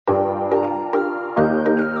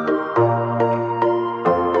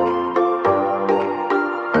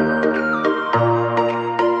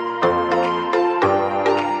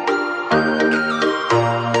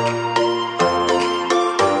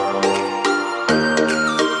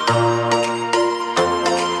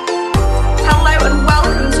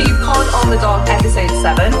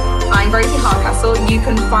I'm Rosie Hardcastle. You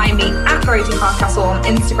can find me at Rosie Hardcastle on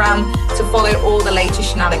Instagram to follow all the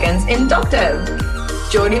latest shenanigans in dogdom.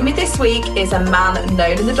 Joining me this week is a man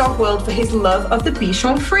known in the dog world for his love of the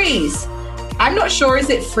Bichon Frise. I'm not sure, is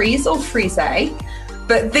it Frise or Frise?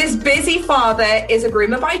 But this busy father is a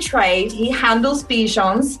groomer by trade. He handles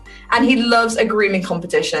Bichons and he loves a grooming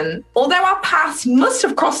competition. Although our paths must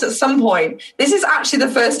have crossed at some point, this is actually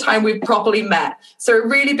the first time we've properly met. So a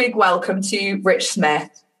really big welcome to Rich Smith.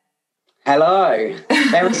 Hello,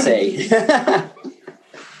 Verity. Hi.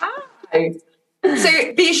 So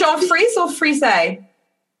Bichon Frise or Frise? I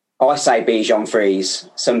say Bichon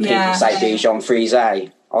Frise. Some people say Bichon Frise.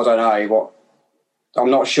 I don't know what.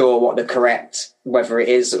 I'm not sure what the correct, whether it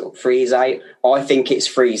is Frise. I think it's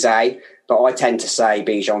Frise, but I tend to say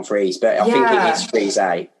Bichon Frise, but I think it is Frise.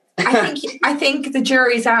 I think the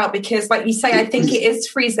jury's out because, like you say, I think it is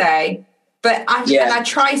Frise, but and I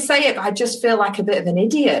try to say it, but I just feel like a bit of an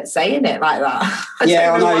idiot saying it like that. I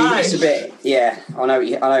know it's a bit. Yeah, I know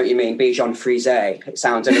what you mean. Bichon Frise. It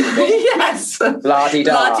sounds a little bit. Yes.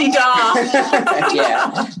 La-di-da. La-di-da.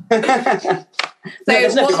 Yeah. So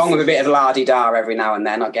there's nothing wrong with a bit of la-di-da every now and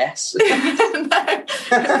then, I guess. No.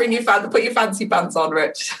 Put your fancy pants on,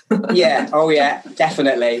 Rich. Yeah. Oh, yeah.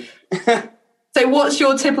 Definitely. So what's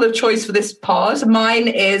your tipple of choice for this pod? Mine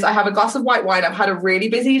is I have a glass of white wine. I've had a really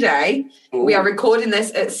busy day. Ooh. We are recording this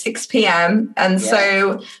at 6 p.m. And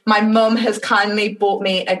so my mum has kindly bought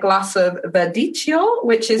me a glass of Verdicchio,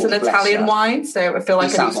 which is an Italian wine. So I feel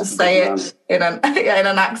like I need to say it in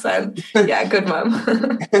an accent. Yeah, good mum.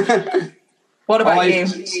 What about you?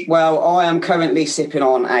 Well, I am currently sipping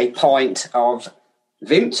on a pint of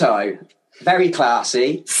Vimto. Very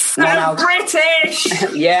classy. So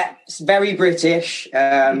British! Yeah, it's very British.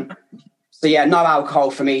 So, no alcohol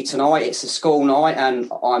for me tonight. It's a school night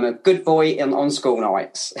and I'm a good boy on school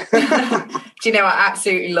nights. Do you know, I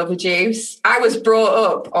absolutely love a juice. I was brought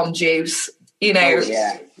up on juice, you know. Oh,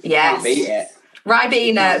 yeah. Yes. Can't beat it.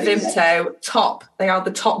 Ribena, Vimto, top. They are the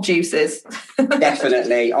top juices.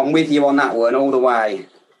 Definitely. I'm with you on that one all the way.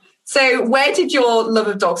 So where did your love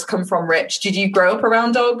of dogs come from, Rich? Did you grow up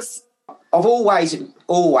around dogs? I've always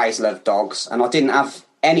loved dogs, and I didn't have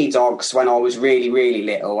any dogs when I was really, really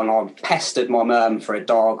little, and I pestered my mum for a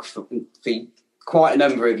dog for quite a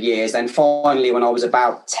number of years. Then finally, when I was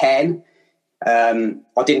about 10, I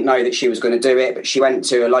didn't know that she was going to do it, but she went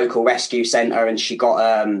to a local rescue centre and she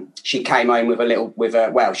came home with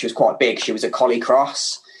she was quite big. She was a collie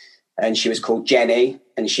cross and she was called Jenny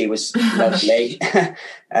and she was lovely.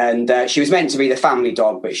 And she was meant to be the family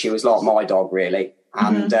dog, but she was like my dog really.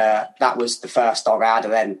 And that was the first dog I had.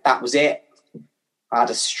 And then that was it. I had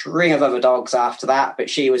a string of other dogs after that, but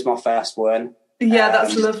she was my first one. Yeah,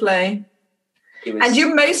 that's lovely. And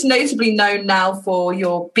you're most notably known now for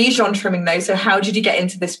your Bichon trimming, though. So how did you get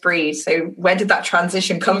into this breed? So where did that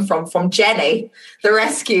transition come from Jenny, the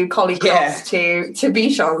rescue collie cross, to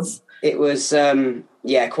Bichons? It was,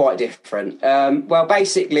 quite different. Well,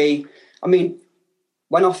 basically, I mean,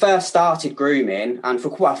 when I first started grooming, and for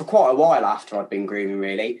quite a while after I'd been grooming,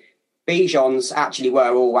 really, Bichons actually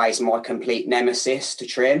were always my complete nemesis to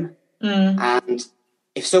trim. And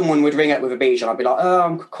if someone would ring up with a Bichon, I'd be like, oh,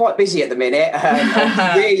 I'm quite busy at the minute.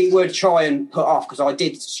 I really would try and put off because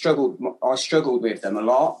I struggled with them a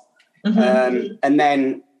lot. And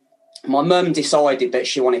then my mum decided that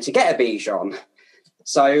she wanted to get a Bichon.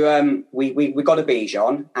 So we got a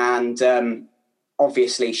Bichon, and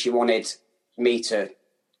obviously she wanted me to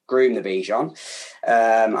groom the Bichon,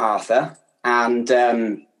 Arthur. And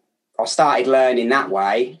I started learning that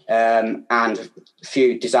way, and a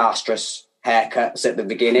few disastrous haircuts at the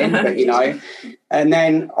beginning, but and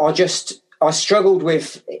then I struggled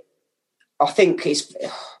with, I think it's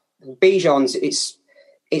Bichons, it's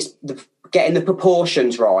getting the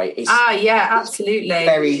proportions right.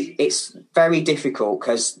 Absolutely. It's very difficult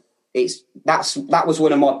because that was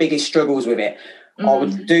one of my biggest struggles with it. I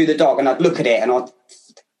would do the dog and I'd look at it and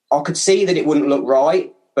I could see that it wouldn't look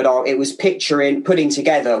right, but it was putting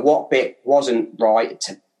together what bit wasn't right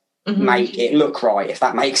to make it look right, if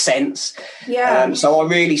that makes sense. So I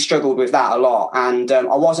really struggled with that a lot, and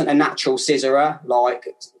I wasn't a natural scissorer. Like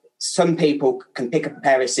some people can pick up a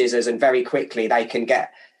pair of scissors and very quickly they can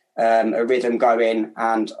get a rhythm going,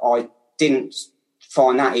 and I didn't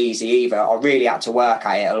find that easy either. I really had to work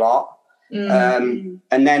at it a lot. And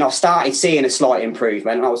then I started seeing a slight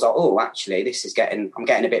improvement and I was like, oh, actually I'm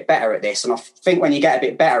getting a bit better at this. And I think when you get a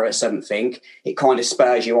bit better at something, it kind of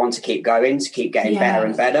spurs you on to keep going, to keep getting better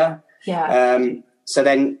and better. So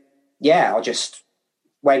then I just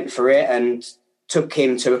went for it and took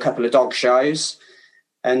him to a couple of dog shows,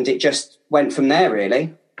 and it just went from there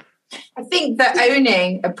really. I think that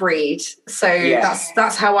owning a breed, so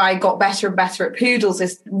that's how I got better and better at poodles,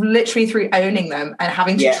 is literally through owning them and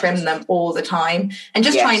having to trim them all the time and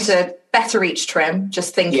just trying to better each trim,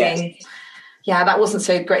 just thinking, that wasn't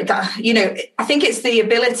so great. That, you know, I think it's the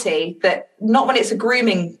ability that, not when it's a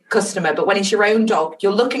grooming customer, but when it's your own dog,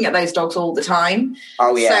 you're looking at those dogs all the time.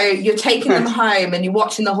 Oh, yeah. So you're taking them home and you're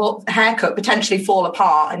watching the whole haircut potentially fall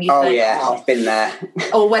apart. And you think, I've been there.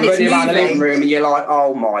 Or when it's moving. Running around the living room and you're like,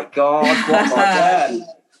 oh my God, what have I done?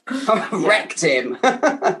 I've wrecked him.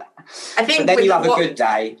 I think, but then you have a good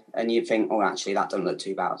day and you think, oh, actually, that doesn't look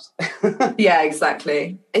too bad. Yeah,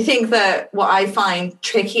 exactly. I think that what I find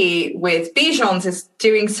tricky with Bichons is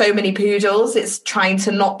doing so many poodles. It's trying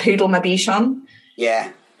to not poodle my Bichon.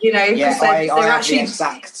 Yeah. You know, I have the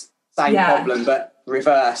exact same problem, but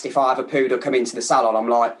reversed. If I have a poodle come into the salon, I'm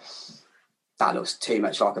like, that looks too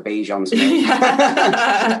much like a Bichon to me.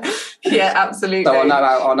 Yeah, absolutely. So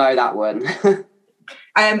I know that one.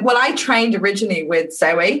 Well, I trained originally with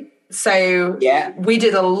Zoe. So we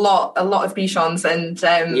did a lot of Bichons, and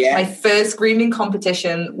my first grooming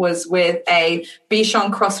competition was with a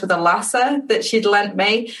Bichon cross with a Lhasa that she'd lent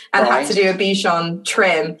me, and had to do a Bichon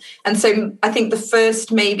trim. And so I think the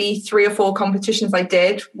first maybe 3 or 4 competitions I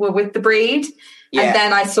did were with the breed. Yeah. And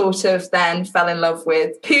then I sort of then fell in love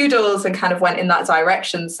with poodles and kind of went in that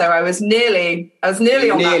direction. So I was nearly on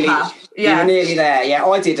that path. Yeah. You were nearly there. Yeah,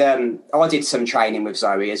 I did some training with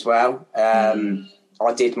Zoe as well.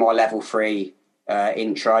 I did my level 3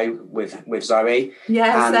 intro with Zoe.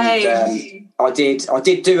 Yeah, and same. I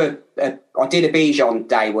did do a Bichon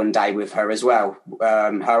day one day with her as well.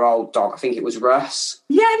 Her old dog, I think it was Russ.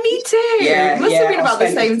 Yeah, me too. Yeah, must have been about the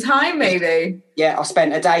same time, maybe. Yeah, I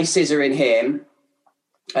spent a day scissoring him.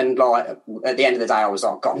 And like at the end of the day, I was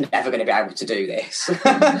like, God, I'm never going to be able to do this.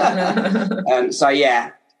 So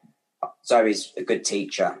yeah, Zoe's a good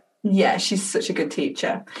teacher. Yeah, she's such a good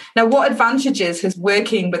teacher. Now, what advantages has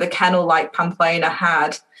working with a kennel like Pamplona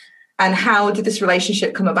had, and how did this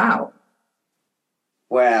relationship come about?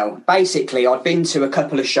 Well, basically, I'd been to a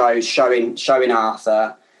couple of shows showing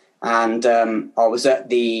Arthur, and I was at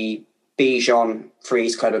the Bichon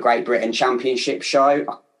Freeze Club of Great Britain Championship show.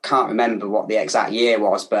 I can't remember what the exact year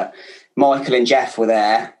was, but Michael and Jeff were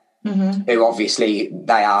there, who obviously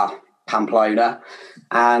they are Pamplona,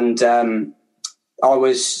 and I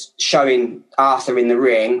was showing Arthur in the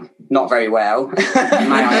ring, not very well, may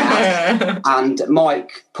I add. And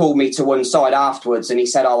Mike pulled me to one side afterwards, and he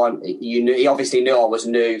said, he obviously knew I was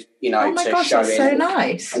new, you know, to showing. That's so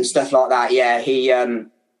nice. And stuff like that. Yeah, he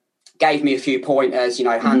gave me a few pointers, you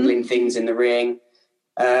know, handling things in the ring.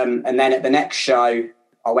 And then at the next show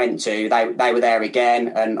I went to, they were there again,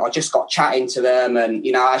 and I just got chatting to them. And,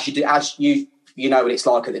 you know, as you know what it's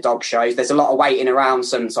like at the dog shows, there's a lot of waiting around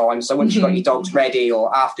sometimes. So once you've got your dogs ready,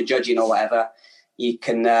 or after judging or whatever, you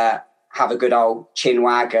can have a good old chin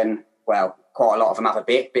wag. And, well, quite a lot of them have a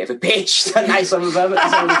bit of a bitch, don't they, some of them at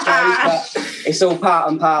some of the shows, but it's all part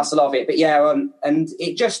and parcel of it. But yeah, and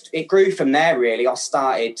it grew from there, really. I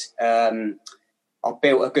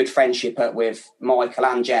built a good friendship up with Michael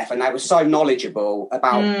and Jeff, and they were so knowledgeable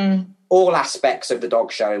about all aspects of the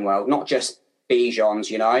dog showing world, not just Bichons,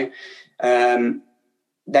 you know.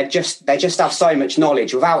 They just have so much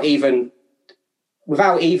knowledge without even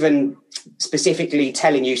specifically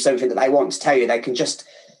telling you something that they want to tell you. They can just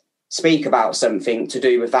speak about something to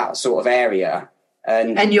do with that sort of area,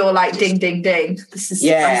 and you're like, ding ding ding, this is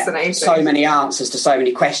fascinating. So many answers to so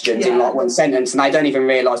many questions in like one sentence, and they don't even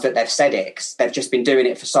realise that they've said it, 'cause they've just been doing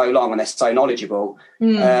it for so long and they're so knowledgeable.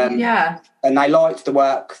 And they liked the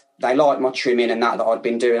work, they liked my trimming and that I'd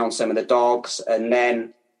been doing on some of the dogs. And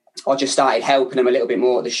then I just started helping them a little bit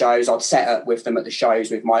more at the shows. I'd set up with them at the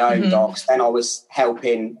shows with my own dogs. Then I was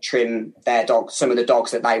helping trim their dogs, some of the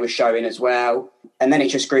dogs that they were showing as well. And then it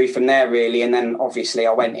just grew from there, really. And then obviously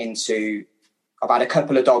I've had a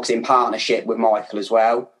couple of dogs in partnership with Michael as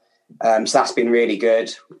well. So that's been really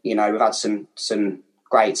good. You know, we've had some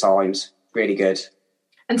great times, really good.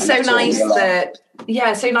 And so nice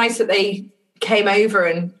that they came over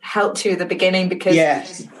and helped you at the beginning, because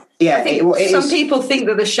I think some people think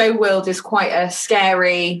that the show world is quite a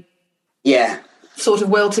scary sort of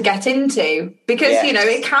world to get into, because, you know,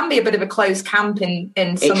 it can be a bit of a closed camp in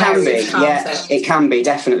some areas. It can be,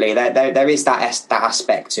 definitely. There is that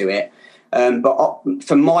aspect to it. But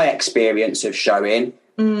from my experience of showing,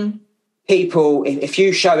 people, if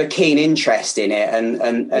you show a keen interest in it, and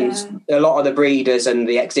a lot of the breeders and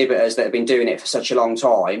the exhibitors that have been doing it for such a long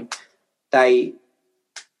time, they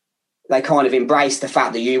kind of embrace the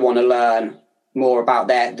fact that you want to learn more about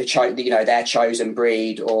their chosen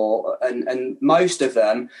breed, and most of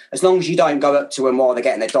them, as long as you don't go up to them while they're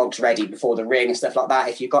getting their dogs ready before the ring and stuff like that,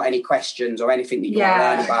 if you've got any questions or anything that you want to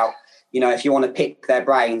learn about, if you want to pick their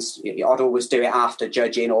brains, I'd always do it after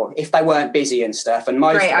judging, or if they weren't busy and stuff. And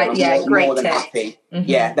most of them are more than happy. Mm-hmm.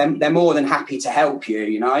 Yeah, they're more than happy to help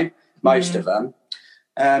you. Most of them.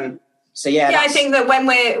 So I think that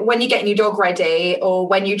when you're getting your dog ready, or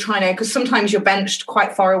when you're trying to, because sometimes you're benched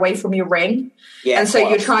quite far away from your ring, and so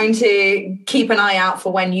you're trying to keep an eye out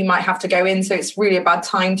for when you might have to go in. So it's really a bad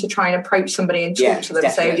time to try and approach somebody and talk to them.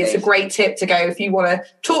 Definitely. So it's a great tip to go if you want to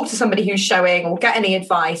talk to somebody who's showing or get any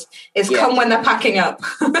advice. Is come when they're packing up.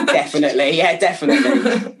 Definitely.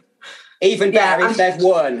 Even better if they've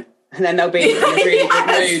won. And then they'll be in a really good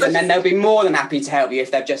mood, and then they'll be more than happy to help you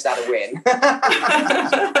if they've just had a win.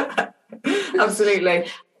 Absolutely.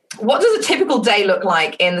 What does a typical day look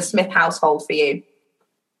like in the Smith household for you?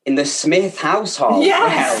 In the Smith household?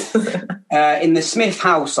 Yes. Well, in the Smith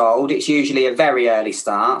household, it's usually a very early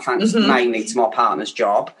start, thanks mainly to my partner's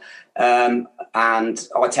job. And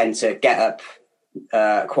I tend to get up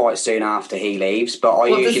quite soon after he leaves. But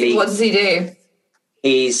what does he do?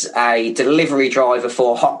 He's a delivery driver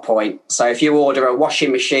for Hotpoint. So if you order a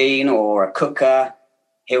washing machine or a cooker,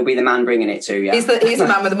 he'll be the man bringing it to you. He's the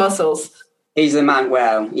man with the muscles. He's the man.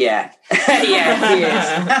 Well, yeah, yeah, he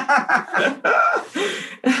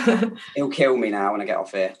is. He'll kill me now when I get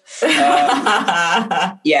off here.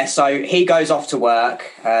 So he goes off to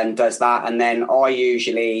work and does that, and then I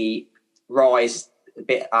usually rise a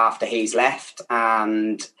bit after he's left,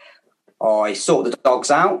 and I sort the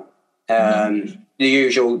dogs out. The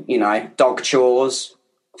usual, dog chores,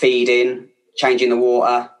 feeding, changing the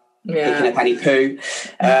water. Picking up any poo,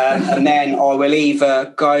 and then I will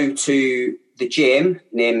either go to the gym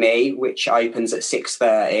near me, which opens at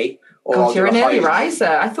 6:30, or you're an early riser.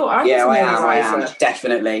 I thought I was an early riser. I am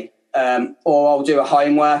definitely. Or I'll do a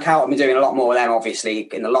home workout. I've been doing a lot more of them, obviously,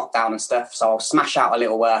 in the lockdown and stuff. So I'll smash out a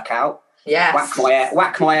little workout. Yes.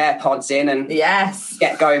 Whack my AirPods in and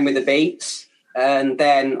get going with the beats, and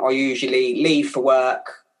then I usually leave for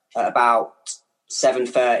work at about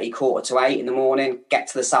 7:30, 7:45 in the morning, get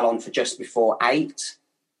to the salon for just before 8.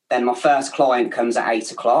 Then my first client comes at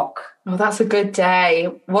 8 o'clock. Oh, that's a good day.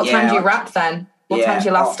 What time do you wrap then? What time's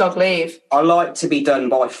your last dog leave? I like to be done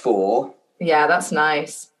by 4. Yeah, that's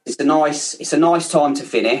nice. It's a nice time to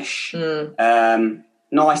finish.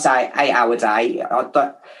 Nice 8-hour day.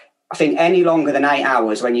 I think any longer than 8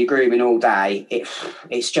 hours when you're grooming all day,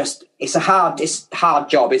 it's a hard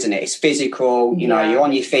job, isn't it? It's physical. You're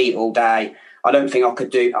on your feet all day. I don't think I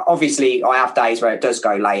could do. Obviously, I have days where it does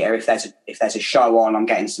go later. If there's a show on, I'm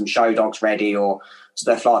getting some show dogs ready or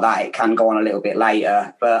stuff like that. It can go on a little bit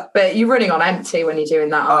later, but you're running on empty when you're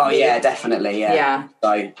doing that. Aren't you? Yeah, definitely. Yeah. So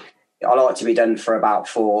I like to be done for about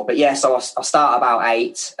 4. But so I start about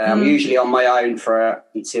 8. I'm usually on my own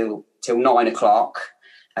till 9 o'clock,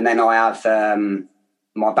 and then I have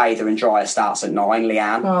my bather and dryer starts at 9.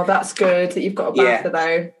 Leanne. Oh, that's good that you've got a bather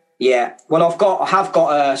though. Yeah, well, I have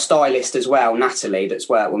got a stylist as well, Natalie, that's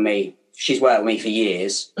worked with me. She's worked with me for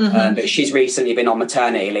years, but she's recently been on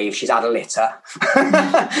maternity leave. She's had a litter,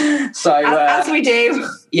 so as we do.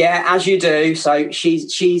 Yeah, as you do. So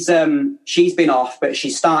she's been off, but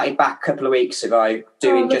she started back a couple of weeks ago,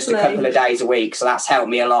 doing just a couple of days a week. So that's helped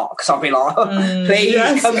me a lot because I'll be like,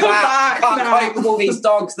 please come back. Can't cope with all these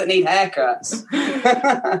dogs that need haircuts.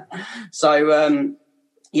 So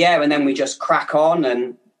and then we just crack on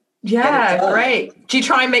and. Yeah, great. Do you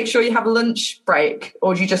try and make sure you have a lunch break,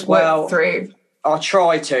 or do you just work through? I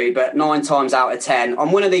try to, but 9 times out of 10,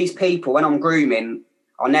 I'm one of these people, when I'm grooming,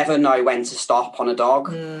 I never know when to stop on a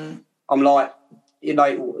dog. I'm like,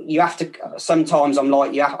 you have to, sometimes I'm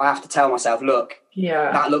like, I have to tell myself, look,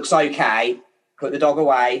 that looks okay, put the dog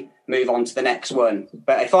away, move on to the next one.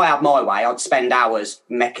 But if I had my way, I'd spend hours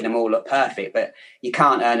making them all look perfect. But you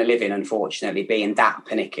can't earn a living, unfortunately, being that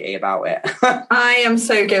panicky about it. I am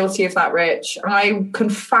so guilty of that, Rich. I can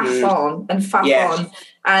faff on and faff on.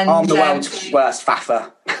 And I'm the world's worst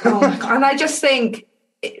faffer. And I just think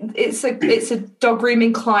it's a dog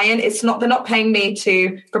grooming client. They're not paying me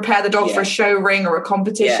to prepare the dog for a show ring or a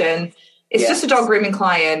competition. It's just a dog grooming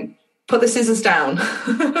client. Put the scissors down.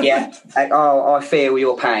 I feel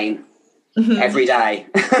your pain every day.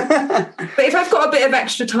 But if I've got a bit of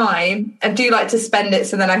extra time, I do like to spend it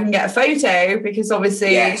so then I can get a photo, because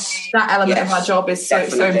obviously that element of our job is so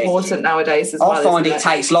important nowadays as well. I find it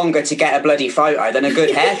takes longer to get a bloody photo than a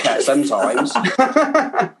good haircut sometimes.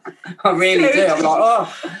 I really do. I'm like,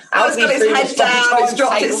 Al's got his head down, it's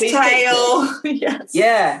dropped its tail.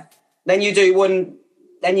 Yeah. Then you do one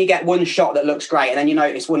then you get one shot that looks great, and then you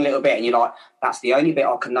notice one little bit, and you're like, that's the only bit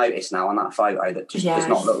I can notice now on that photo that just does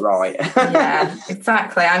not look right. Yeah,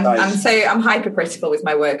 exactly. I'm hypercritical with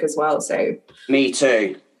my work as well. So me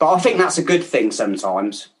too, but I think that's a good thing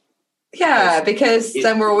sometimes. Yeah, because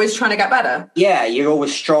then we're always trying to get better. Yeah, you're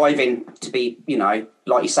always striving to be,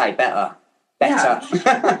 like you say, better. Yeah.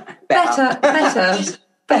 better.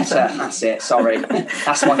 That's it. Sorry,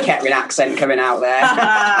 that's my Kettering accent coming out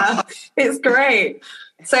there. It's great.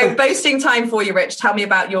 So, boasting time for you, Rich. Tell me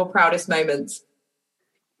about your proudest moments.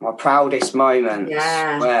 My proudest moments.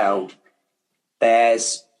 Yeah. Well,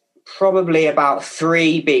 there's probably about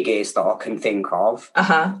 3 biggies that I can think of.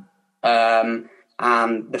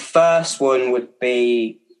 And the first one would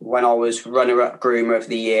be when I was runner-up groomer of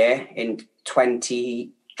the year in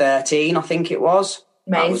 2013, I think it was.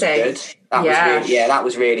 Amazing. That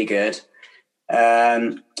was really good.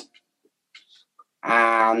 And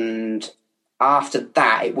after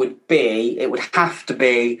that, it would have to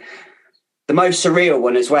be the most surreal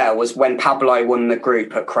one as well was when Pablo won the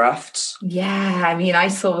group at Crufts. Yeah, I mean, I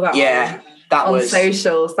saw that. Yeah, on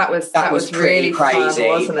socials. That was pretty really crazy, fun,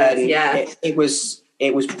 wasn't it? And yeah, it was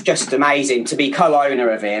just amazing to be co-owner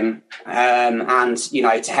of him, and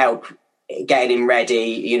to help getting him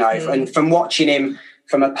ready. And from watching him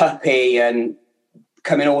from a puppy and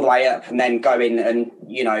coming all the way up, and then going and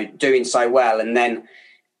doing so well, and then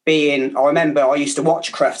I remember I used to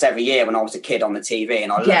watch Crufts every year when I was a kid on the TV,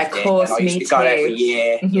 and I loved it. And I used to go every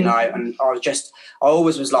year, and I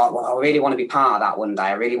always was like, well, I really want to be part of that one day.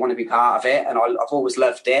 I really want to be part of it, and I've always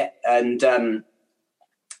loved it. And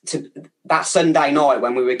to that Sunday night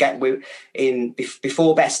when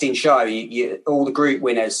before Best in Show, you all the group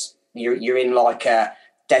winners, you're in like a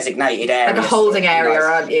designated area, like a holding area,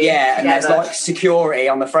 aren't you? Yeah, and there's like security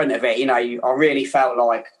on the front of it. I really felt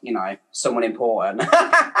like someone important.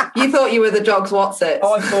 You thought you were the dog's Watsits.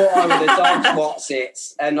 I thought I was the dog's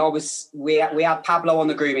Watsits, and we had Pablo on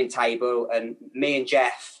the grooming table, and me and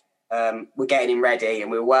Jeff were getting him ready, and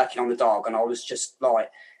we were working on the dog, and I was just like,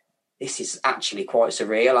 this is actually quite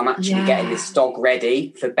surreal. I'm actually getting this dog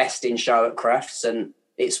ready for Best in Show at Crufts, and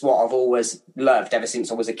it's what I've always loved ever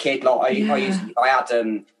since I was a kid. Like I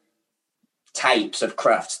had tapes of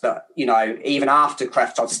Crufts that even after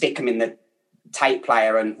Crufts I'd stick them in the tape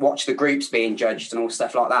player and watch the groups being judged and all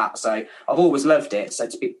stuff like that. So I've always loved it. So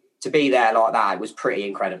to be there like that, it was pretty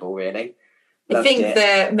incredible, really. I think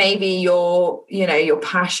that maybe your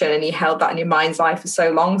passion, and you held that in your mind's eye for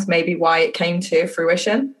so long, is maybe why it came to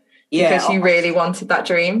fruition. Yeah, because you really wanted that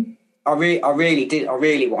dream. I really did. I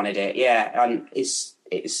really wanted it. Yeah, and it's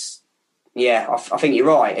I think you're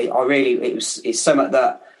right. It's something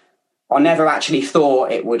that I never actually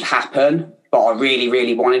thought it would happen, but I really,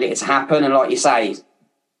 really wanted it to happen. And like you say,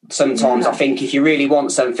 sometimes I think if you really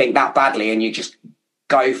want something that badly and you just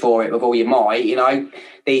go for it with all your might,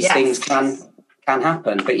 these things can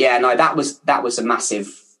happen. But yeah, no, that was a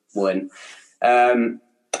massive one. And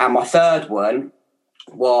my third one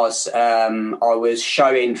was I was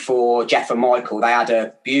showing for Jeff and Michael. They had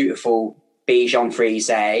a beautiful Bichon Frise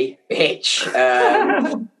bitch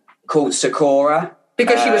called Sakura.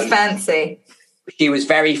 Because she was fancy. She was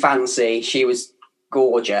very fancy. She was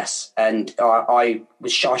gorgeous. And I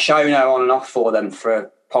shown her on and off for them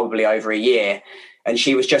for probably over a year. And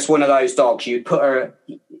she was just one of those dogs. You'd put her...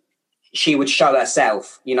 She would show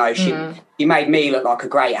herself, she made me look like a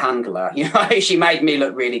great handler, she made me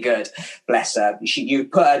look really good, bless her. You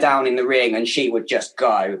put her down in the ring and she would just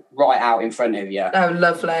go right out in front of you. Oh,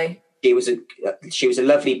 lovely. She was a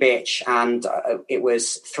lovely bitch, and it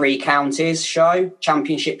was 3 counties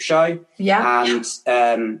championship show. Yeah.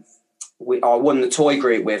 And I won the toy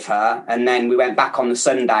group with her, and then we went back on the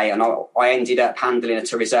Sunday, and I ended up handling her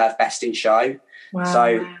to reserve Best in Show. Wow.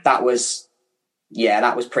 So that was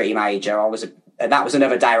pretty major. That was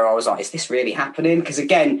another day where I was like, is this really happening? Because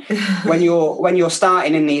again, when you're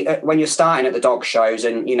starting at the dog shows,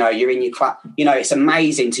 and you're in your class, it's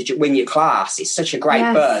amazing to win your class. It's such a great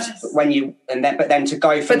burst. But then to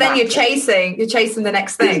go from you're chasing the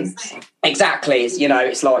next thing. Exactly.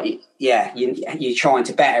 It's like you're trying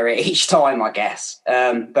to better it each time, I guess.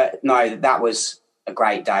 But no, that was a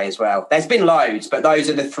great day as well. There's been loads, but those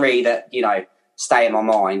are the 3 that stay in my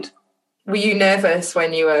mind. Were you nervous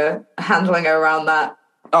when you were handling her around that?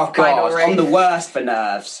 Oh God, I'm the worst for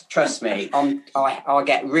nerves. Trust me, I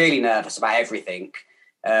get really nervous about everything.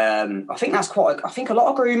 I think I think a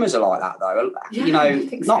lot of groomers are like that, though. Yeah, I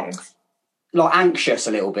think not so. Like anxious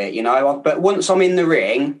a little bit, But once I'm in the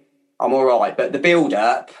ring, I'm all right. But the build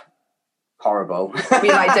up, horrible. Be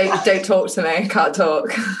like, don't talk to me. Can't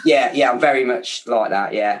talk. Yeah, I'm very much like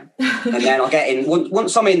that. Yeah, and then I get in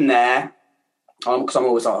once I'm in there. Because I'm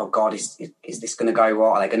always like, oh God, is this going to go right?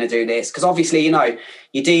 Are they going to do this? Because obviously, you know,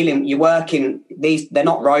 you're working these. They're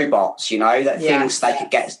not robots, you know. That things they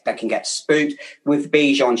can get spooked. With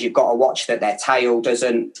Bijons, you've got to watch that their tail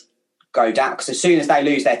doesn't go down, because as soon as they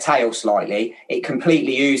lose their tail slightly, it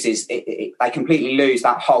completely uses. They completely lose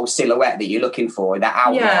that whole silhouette that you're looking for, that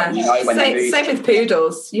outline. You know, when same with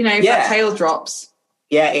poodles. You know, if that tail drops.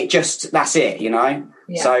 Yeah, that's it. You know,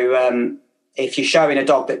 so. If you're showing a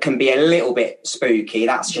dog that can be a little bit spooky,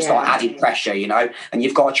 that's just like added pressure, you know, and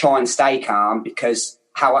you've got to try and stay calm, because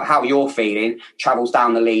how you're feeling travels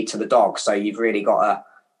down the lead to the dog. So you've really got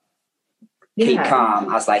to keep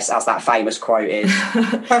calm, as that famous quote is.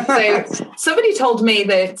 So somebody told me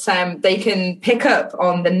that they can pick up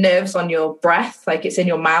on the nerves on your breath, like it's in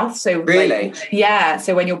your mouth. So really,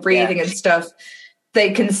 so when you're breathing and stuff,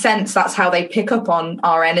 they can sense. That's how they pick up on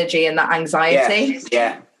our energy and that anxiety.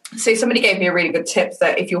 Yeah. So somebody gave me a really good tip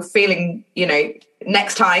that if you're feeling, you know,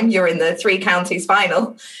 next time you're in the 3 counties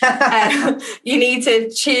final, you need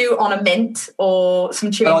to chew on a mint or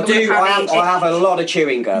some chewing gum. I have a lot of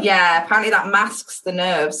chewing gum. Yeah, apparently that masks the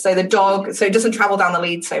nerves, so it doesn't travel down the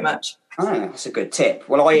lead so much. Oh, that's a good tip.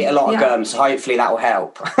 Well, I eat a lot of gum, so hopefully that will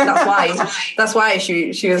help. That's why she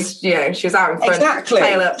was, you know, she was out in front,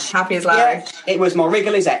 tail up, happy as Larry. Yeah, it was my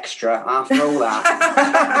Wrigley's Extra after all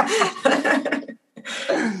that.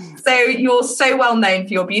 So you're so well known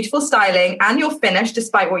for your beautiful styling and your finish,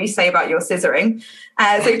 despite what you say about your scissoring.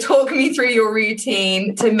 So talk me through your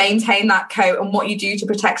routine to maintain that coat and what you do to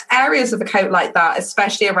protect areas of the coat like that,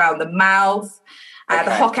 especially around the mouth,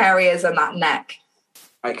 the hock areas and that neck.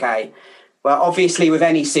 Okay. Well, obviously with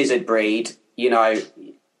any scissored breed, you know,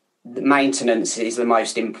 the maintenance is the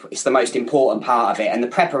most important part of it, and the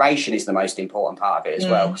preparation is the most important part of it as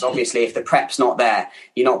well, because obviously if the prep's not there,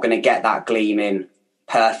 you're not going to get that gleaming,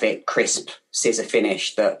 perfect, crisp scissor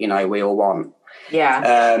finish that, you know, we all want.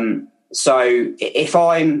 So if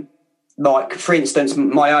I'm like, for instance,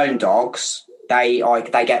 my own dogs, they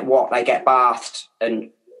get bathed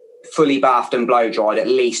and fully bathed and blow dried at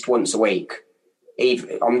least once a week.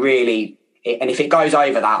 And if it goes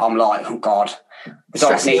over that, I'm like, oh God, the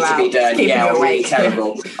dogs need to be done. Really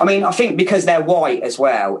terrible. I mean, I think because they're white as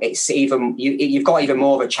well, it's even you've got even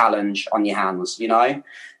more of a challenge on your hands, you know.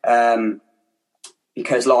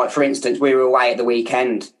 Because, like, for instance, we were away at the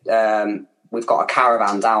weekend. We've got a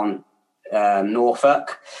caravan down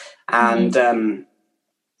Norfolk, and I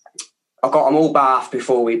got them all bathed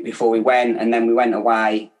before we went, and then we went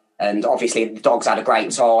away. And obviously, the dogs had a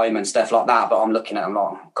great time and stuff like that. But I'm looking at them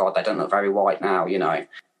like, oh, God, they don't look very white now, you know.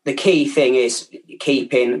 The key thing is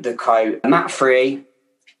keeping the coat mat-free.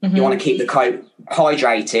 You want to keep the coat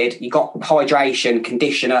hydrated. You got hydration,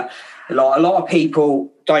 conditioner. Like, a lot of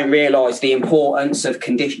people don't realise the importance of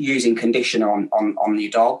using conditioner on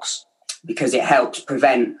your dogs, because it helps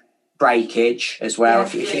prevent breakage as well.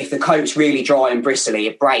 If the coat's really dry and bristly,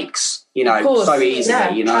 it breaks, you know, so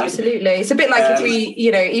easily, you know. Absolutely. It's a bit like if we,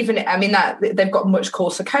 you know, even, I mean, that they've got much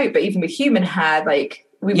coarser coat, but even with human hair, like,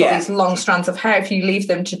 we've got these long strands of hair. If you leave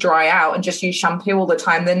them to dry out and just use shampoo all the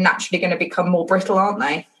time, they're naturally going to become more brittle, aren't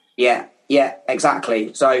they? Yeah,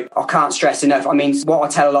 exactly. So I can't stress enough. I mean, what I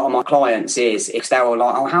tell a lot of my clients is, if they're all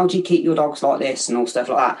like, oh, how do you keep your dogs like this and all stuff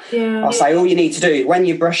like that? I'll say all you need to do when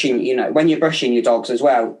you're brushing your dogs as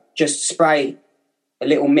well, just spray a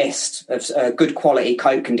little mist of a good quality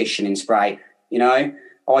coat conditioning spray. You know,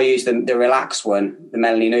 I use the Relax one, the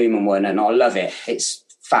Melanie Newman one, and I love it. It's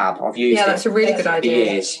fab. I've used it. Yeah, that's a really good idea.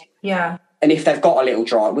 For years. Yeah. And if they've got a little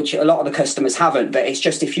dry, which a lot of the customers haven't, but it's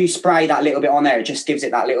just, if you spray that little bit on there, it just gives it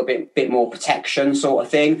that little bit more protection sort of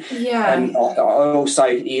thing. Yeah. And also,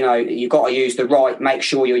 you know, you've got to make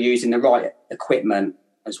sure you're using the right equipment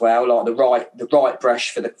as well, like the right brush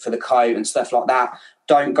for the coat and stuff like that.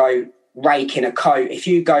 Don't go raking a coat. If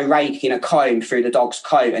you go raking a comb through the dog's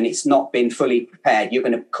coat and it's not been fully prepared, you're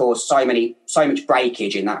going to cause so much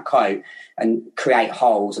breakage in that coat and create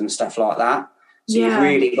holes and stuff like that. So you've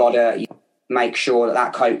really got to make sure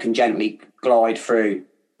that coat can gently glide through.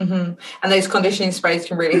 And those conditioning sprays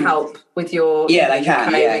can really help with your they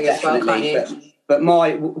can, as well, can't you? But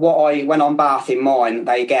when I'm bathing mine,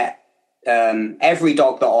 they get every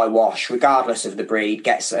dog that I wash, regardless of the breed,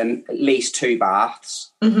 gets at least 2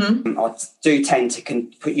 baths. I do tend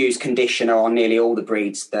to use conditioner on nearly all the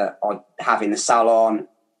breeds that I have in the salon.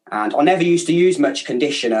 And I never used to use much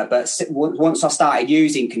conditioner, but once I started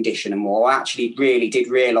using conditioner more, I actually really did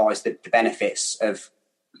realise the benefits of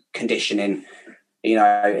conditioning. You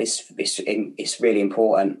know, it's really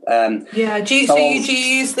important. Do you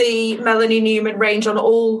use the Melanie Newman range on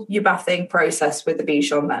all your bathing process with the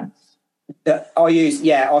Bichon then? I've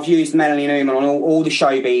used Melanie Newman on all the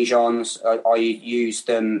show Bijons. I use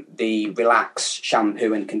the Relax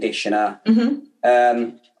shampoo and conditioner.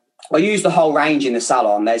 I use the whole range in the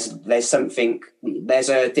salon. There's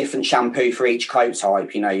a different shampoo for each coat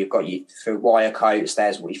type. You know, you've got for wire coats.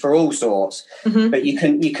 There's for all sorts, but you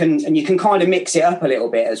can kind of mix it up a little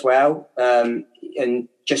bit as well, and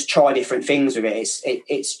just try different things with it.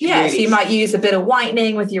 It's really, so you might use a bit of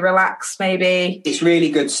whitening with your Relax, maybe. It's really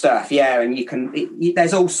good stuff, yeah. And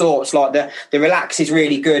there's all sorts. Like the Relax is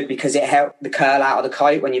really good because it helps the curl out of the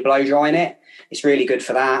coat when you're blow drying it. It's really good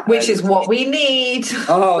for that. Which is what we need.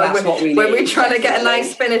 Oh, that's what we need. When we're trying to get a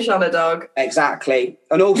nice finish on a dog. Exactly.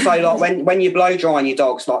 And also, like when you're blow drying your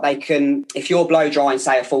dogs, like they can, if you're blow drying,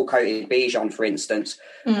 say a full coated Bichon, for instance,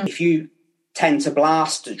 if you tend to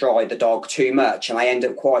blast dry the dog too much and they end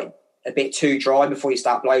up quite a bit too dry before you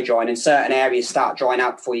start blow drying, and certain areas start drying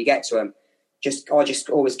out before you get to them, I just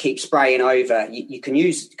always keep spraying over. You can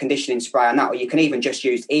use conditioning spray on that, or you can even just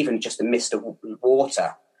use a mist of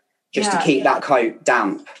water. Just to keep that coat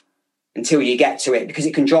damp until you get to it, because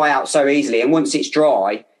it can dry out so easily. And once it's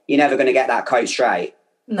dry, you're never going to get that coat straight.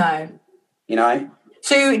 No. You know?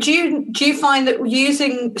 So do you find that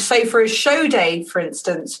using, say, for a show day, for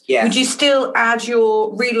instance, would you still add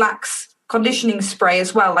your Relax conditioning spray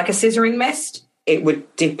as well, like a scissoring mist? It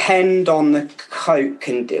would depend on the coat.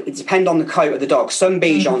 It would depend on the coat of the dog. Some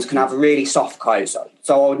Bijons can have a really soft coat, so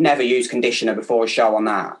I would never use conditioner before a show on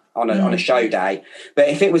that. On a show day, but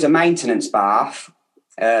if it was a maintenance bath,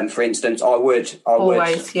 for instance, I would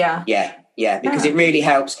always, because it really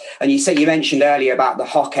helps. And you mentioned earlier about the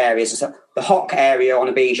hock areas. So the hock area on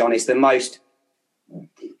a Bichon is the most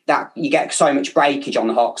that you get so much breakage on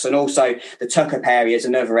the hocks, and also the tuck up area is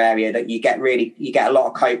another area that you get a lot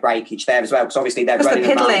of coat breakage there as well, because obviously they're running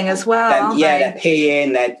piddling as well. They're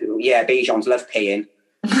peeing. Bijons love peeing.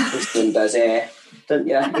 This one does here. Don't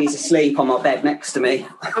you? He's asleep on my bed next to me.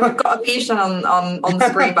 We've got a Bichon on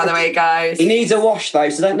screen, by the way, guys. He needs a wash though,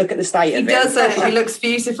 so don't look at the state of him. He doesn't. He looks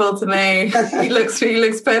beautiful to me. He looks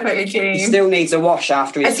perfectly clean. He still needs a wash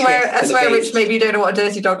after his I swear, Rich, maybe you don't know what a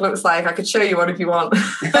dirty dog looks like. I could show you one if you want.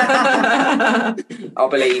 I'll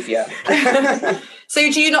believe you. So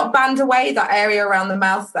do you not band away that area around the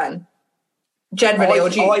mouth then?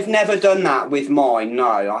 Generally, I've never done that with mine.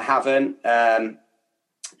 No, I haven't.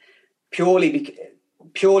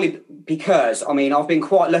 Purely because, I mean, I've been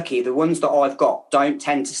quite lucky. The ones that I've got don't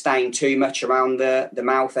tend to stain too much around the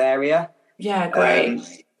mouth area. Yeah,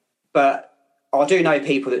 great. But I do know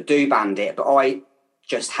people that do band it, but I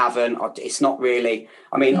just haven't. It's not really.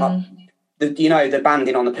 I mean, the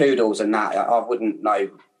banding on the poodles and that, I wouldn't know.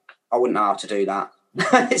 I wouldn't know how to do that.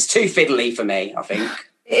 It's too fiddly for me, I think.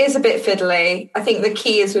 It is a bit fiddly. I think the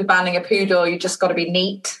key is with banding a poodle, you just got to be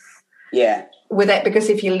neat. Yeah. With it, because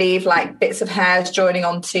if you leave like bits of hairs joining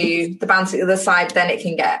onto the bands at the other side, then it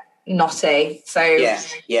can get knotty. So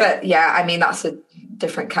but I mean, that's a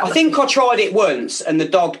different cat. I think I tried it once and the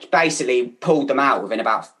dog basically pulled them out within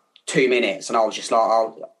about 2 minutes, and I was just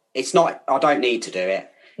like, I don't need to do it.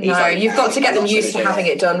 You've got to get them used to having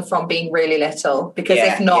it done from being really little, because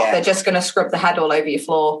if not, they're just going to scrub the head all over your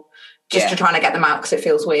floor just to try to get them out, because it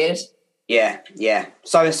feels weird. Yeah.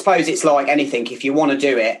 So I suppose it's like anything. If you want to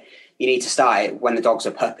do it, you need to start it when the dog's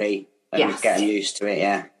a puppy and get them used to it,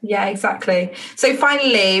 Yeah, exactly. So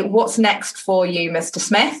finally, what's next for you, Mr.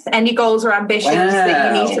 Smith? Any goals or ambitions that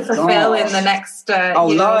you need to fulfil in the next year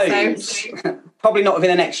loads. or so? Probably not within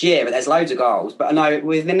the next year, but there's loads of goals. But I know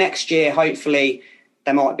within the next year, hopefully,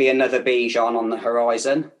 there might be another Bichon on the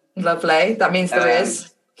horizon. Lovely. That means there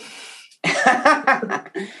is.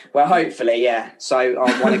 Well, hopefully, yeah. So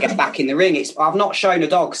I want to get back in the ring. I've not shown a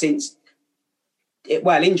dog since...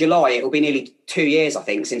 in July, it'll be nearly 2 years, I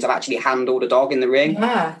think, since I've actually handled a dog in the ring.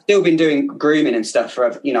 Yeah. Still been doing grooming and stuff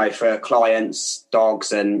for clients,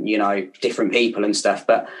 dogs, and, different people and stuff.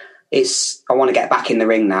 But I want to get back in the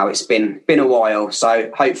ring now. It's been a while.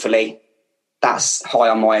 So hopefully that's high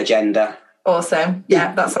on my agenda. Awesome.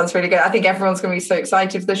 Yeah, that sounds really good. I think everyone's going to be so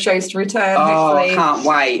excited for the shows to return. Hopefully. I can't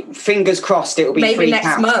wait. Fingers crossed it'll be maybe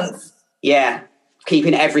next month. Yeah.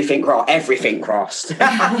 Keeping everything crossed.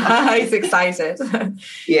 He's excited.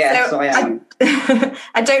 Yes, so, I am.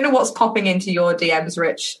 I don't know what's popping into your DMs,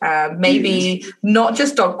 Rich. Maybe not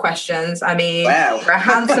just dog questions. I mean, you're a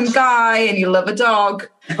handsome guy and you love a dog.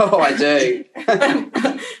 Oh, I do.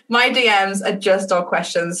 My DMs are just dog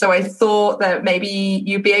questions. So I thought that maybe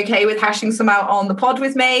you'd be okay with hashing some out on the pod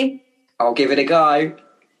with me. I'll give it a go.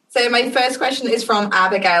 So my first question is from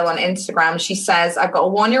Abigail on Instagram. She says, I've got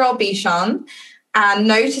a 1-year-old Bichon. and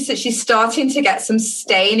notice that she's starting to get some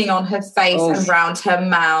staining on her face and around her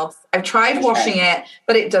mouth. I've tried washing it,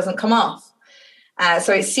 but it doesn't come off.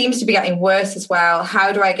 So it seems to be getting worse as well.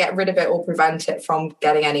 How do I get rid of it or prevent it from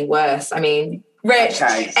getting any worse? I mean, Rich,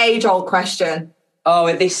 age-old question.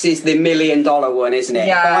 Oh, this is the $1 million one, isn't it?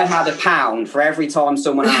 Yeah. If I had £1 for every time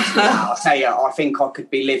someone asked me that, I'll tell you, I think I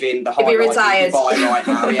could be living the high life of Dubai right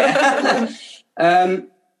now. Yeah.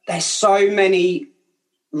 There's so many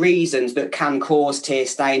reasons that can cause tear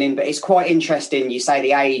staining, but it's quite interesting. You say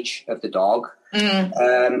the age of the dog.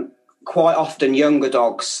 Quite often, younger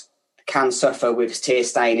dogs can suffer with tear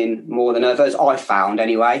staining more than others. I found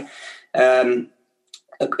anyway.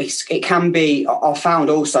 It can be. I found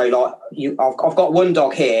also like I've got one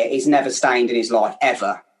dog here. He's never stained in his life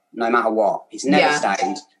ever, no matter what. He's never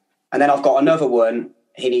stained. And then I've got another one,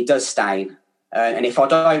 and he does stain. And if I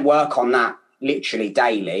don't work on that literally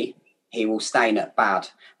daily, he will stain it bad.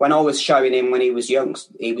 When I was showing him when he was young.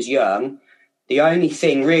 The only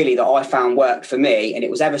thing really that I found worked for me, and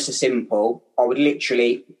it was ever so simple. I would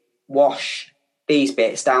literally wash these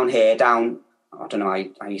bits down here, down. I don't know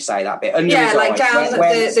how you say that bit. Under his like eyes, down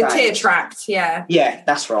the tear tract. Yeah,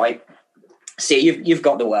 that's right. See, you've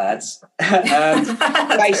got the words.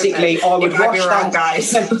 Basically, I would wash that,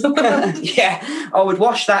 guys. I would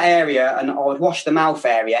wash that area, and I would wash the mouth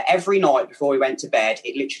area every night before we went to bed.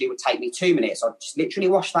 It literally would take me 2 minutes. I'd just literally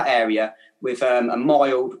wash that area with a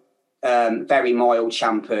mild, very mild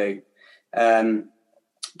shampoo,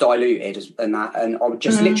 diluted and that, and I would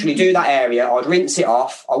just literally do that area. I'd rinse it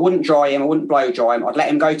off. I wouldn't dry him. I wouldn't blow dry him. I'd let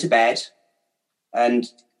him go to bed, and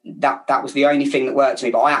that was the only thing that worked for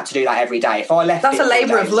me. But I had to do that every day. If I left, that's a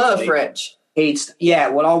labour of love, Rich.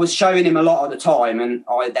 Well, I was showing him a lot at the time, and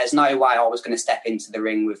there's no way I was going to step into the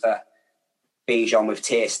ring with a Bichon with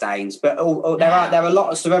tear stains. But there are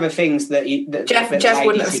lots of other things that Jeff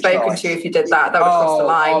wouldn't have spoken to you if you did that. That would cross the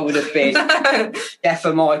line. I would have been. Jeff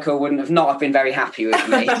and Michael wouldn't have been very happy with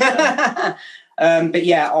me. But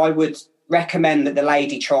yeah, I would recommend that the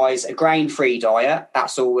lady tries a grain-free diet.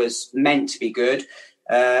 That's always meant to be good.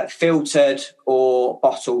 Filtered or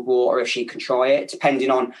bottled water if she can try it,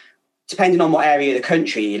 depending on what area of the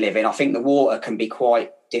country you live in. I think the water can be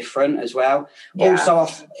quite different as well. Also,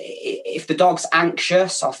 if the dog's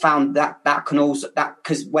anxious, I found that can also,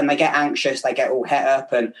 because when they get anxious they get all het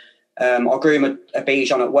up, and I groom a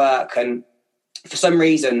Bichon at work, and for some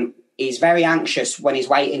reason he's very anxious when he's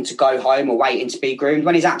waiting to go home or waiting to be groomed.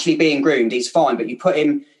 When he's actually being groomed he's fine, but you put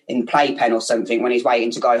him in playpen or something when he's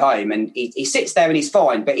waiting to go home, and he sits there and he's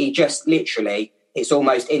fine, but he just literally, it's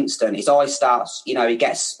almost instant, his eyes starts, he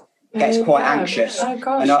gets quite anxious. Oh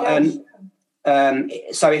gosh,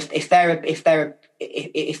 so if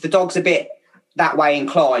the dog's a bit that way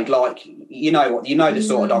inclined, like the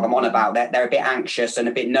sort of dog I'm on about, they're a bit anxious and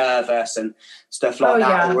a bit nervous and stuff like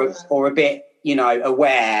that, or a bit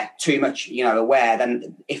aware, too much aware,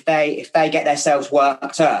 then if they get themselves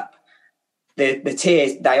worked up, the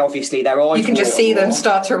tears, their eyes, you can just see them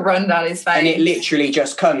start to run down his face, and it literally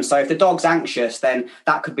just comes. So if the dog's anxious, then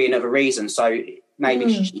that could be another reason. So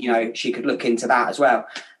maybe she could look into that as well.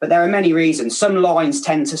 But there are many reasons. Some lines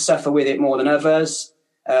tend to suffer with it more than others.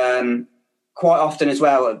 Quite often as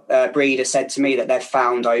well, a breeder said to me that they've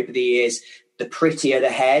found over the years, the prettier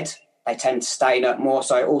the head, they tend to stain up more.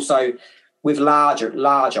 So also with larger, the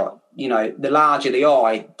larger the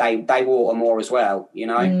eye, they water more as well.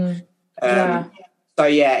 So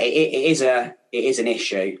yeah, it is an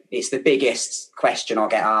issue. It's the biggest question I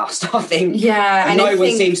get asked, I think. Yeah, and no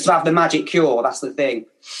one seems to have the magic cure. That's the thing.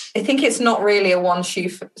 I think it's not really a one shoe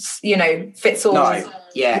fits all. No,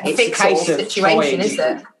 yeah, it's a case of situation, is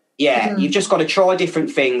it? Yeah, you've just got to try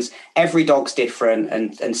different things. Every dog's different,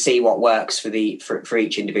 and see what works for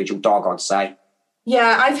each individual dog, I'd say.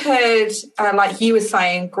 Yeah, I've heard, like you were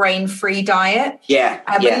saying, grain-free diet.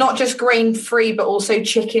 But not just grain-free, but also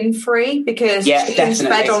chicken-free, because chicken's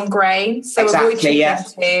fed on grain. So avoid chicken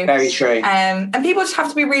too. Very true. And people just have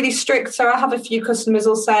to be really strict. So I have a few customers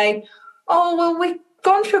who'll say, oh, well, we've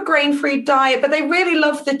gone to a grain-free diet, but they really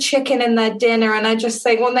love the chicken in their dinner. And I just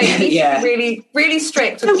say, well, no, you need to be really, really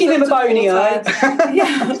strict. Don't give them a bony eye.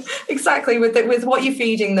 Yeah, exactly, with what you're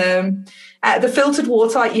feeding them. The filtered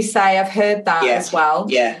water, like you say, I've heard that as well.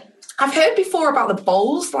 Yeah. I've heard before about the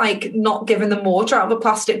bowls, like not giving them water out of a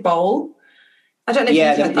plastic bowl. I don't know if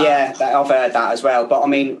you've heard that. Yeah, I've heard that as well. But I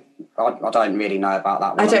mean, I don't really know about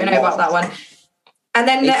that one. I don't know about that one. And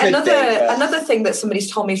then another thing that somebody's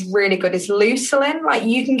told me is really good is Lucilin. Like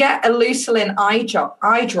you can get a Lucilin eye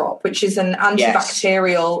drop, which is an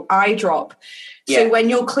antibacterial eye drop. So when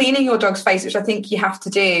you're cleaning your dog's face, which I think you have to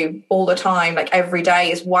do all the time, like every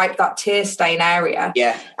day, is wipe that tear stain area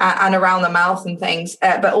and around the mouth and things.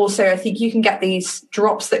 But also I think you can get these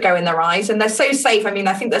drops that go in their eyes, and they're so safe. I mean,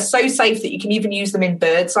 I think they're so safe that you can even use them in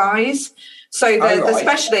bird's eyes. So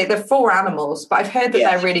especially they're for animals, but I've heard that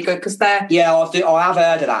they're really good because they're... Yeah, I have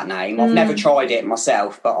heard of that name. I've never tried it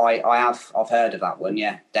myself, but I've heard of that one,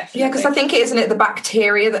 definitely. Yeah, because I think isn't it the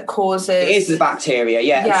bacteria that causes... It is the bacteria,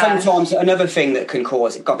 yeah. And sometimes another thing that can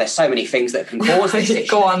cause it... God, there's so many things that can cause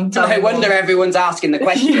this. Go on. No wonder everyone's asking the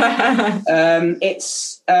question.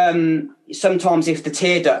 It's... sometimes if the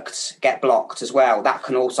tear ducts get blocked as well, that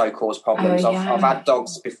can also cause problems. I've had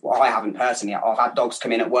dogs before. I haven't personally. I've had dogs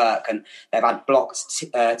come in at work and they've had blocked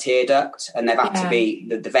tear duct, and they've had to be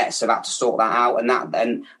the vets have had to sort that out,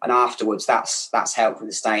 and afterwards that's helped with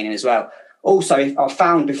the staining as well. Also, I've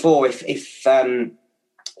found before if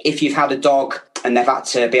you've had a dog and they've had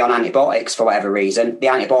to be on antibiotics for whatever reason, the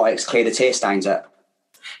antibiotics clear the tear stains up.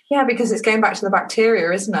 Yeah, because it's going back to the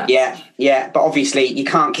bacteria, isn't it? Yeah. But obviously you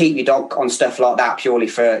can't keep your dog on stuff like that purely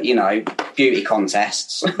for, beauty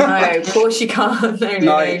contests. No, of course you can't.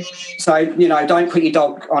 No. So, don't put your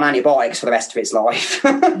dog on antibiotics for the rest of its life.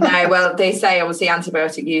 No, well, they say obviously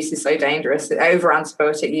antibiotic use is so dangerous. Over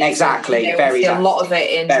antibiotic use. Exactly. Very. A lot of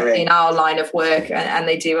it in our line of work, and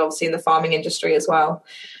they do obviously in the farming industry as well.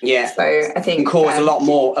 Yeah. So I think... It can cause a lot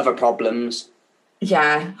more other problems.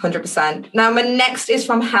 Yeah, 100%. Now, my next is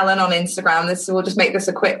from Helen on Instagram. We'll just make this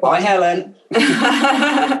a quick one. Hi, Helen.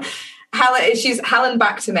 She's Helen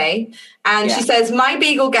back to me, and she says, my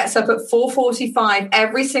beagle gets up at 4:45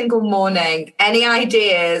 every single morning. Any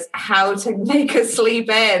ideas how to make her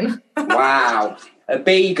sleep in? Wow. A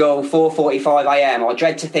beagle, 4:45 a.m. I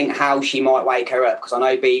dread to think how she might wake her up, because I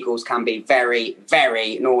know beagles can be very,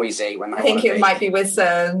 very noisy when they I think it might be with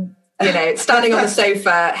some... standing on the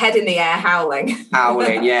sofa, head in the air, howling.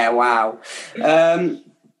 Howling, yeah, wow.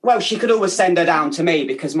 Well, she could always send her down to me,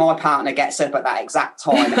 because my partner gets up at that exact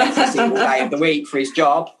time every single day of the week for his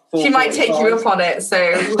job. She might take you up on it, so...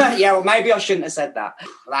 Yeah, well, maybe I shouldn't have said that.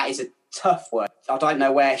 That is a tough one. I don't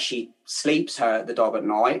know where she sleeps the dog at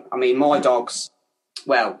night. I mean, my dogs,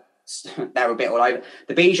 well... they're a bit all over.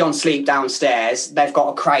 The Bichons sleep downstairs. They've got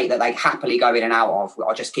a crate that they happily go in and out of.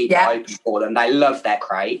 I just keep it open for them. They love their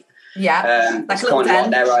crate. Yeah, it's kind of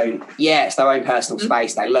like their own. Yeah, it's their own personal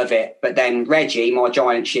space. They love it. But then Reggie, my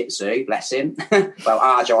giant Shih Tzu, bless him. Well,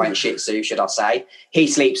 our giant Shih Tzu, should I say? He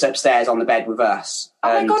sleeps upstairs on the bed with us.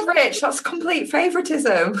 Oh my God, Rich, that's complete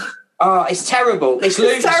favouritism. Oh, it's terrible. It's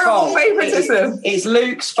Luke's fault. Favouritism. It's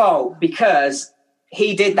Luke's fault, because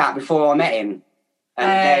he did that before I met him.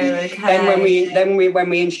 And then when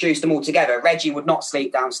we introduced them all together, Reggie would not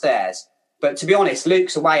sleep downstairs. But to be honest,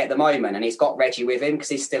 Luke's away at the moment, and he's got Reggie with him because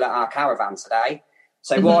he's still at our caravan today.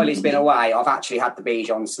 So while he's been away, I've actually had the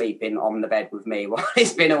Bichon sleeping on the bed with me while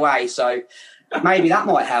he's been away. So maybe that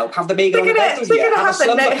might help. Have the beagle on the bed with you. Have a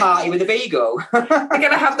slumber party with the beagle. You're going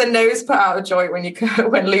to have the nose put out of joint when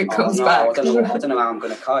Luke comes back. I don't know how I'm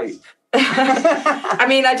going to cope. I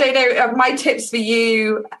mean, I don't know. My tips for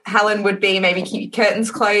you, Helen, would be maybe keep your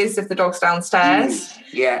curtains closed if the dog's downstairs.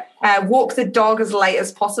 Walk the dog as late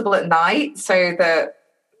as possible at night, so that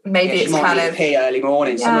maybe it's kind of pee early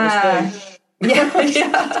morning. Some of us do.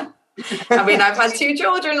 Yeah. I mean, I've had 2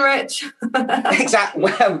 children, Rich. Exactly.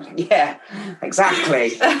 Well, yeah,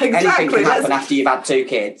 exactly. Anything can happen after you've had 2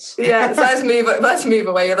 kids. Yeah, so let's move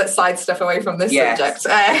away. Let's side stuff away from this subject.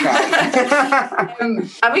 I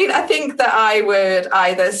mean, I think that I would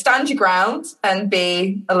either stand your ground and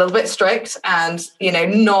be a little bit strict and,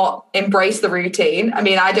 not embrace the routine. I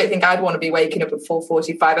mean, I don't think I'd want to be waking up at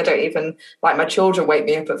 4:45. I don't even like my children wake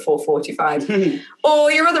me up at 4:45.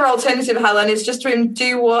 Or your other alternative, Helen, is just to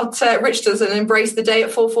do what Rich does and embrace the day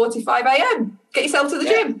at 4:45 a.m. Get yourself to the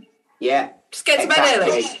gym. Yeah. Just get to bed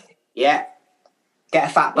early. Yeah. Get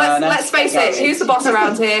a fat burner. Let's face it, who's the boss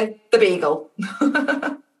around here? The beagle.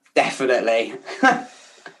 Definitely.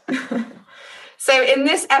 So in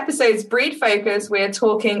this episode's Breed Focus, we're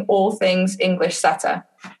talking all things English Setter.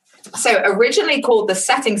 So originally called the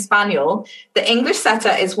Setting Spaniel, the English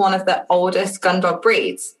Setter is one of the oldest gun dog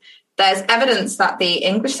breeds. There's evidence that the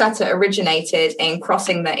English Setter originated in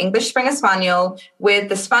crossing the English Springer Spaniel with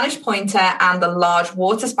the Spanish Pointer and the large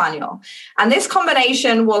Water Spaniel. And this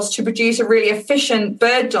combination was to produce a really efficient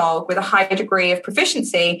bird dog with a high degree of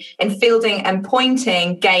proficiency in fielding and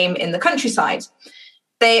pointing game in the countryside.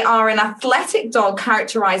 They are an athletic dog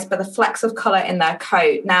characterized by the flecks of color in their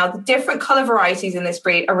coat. Now, the different color varieties in this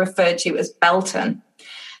breed are referred to as Belton.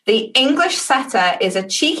 The English setter is a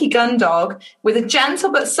cheeky gun dog with a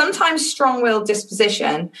gentle but sometimes strong-willed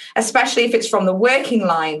disposition, especially if it's from the working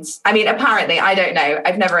lines. I mean, apparently, I don't know.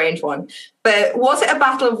 I've never owned one. But was it a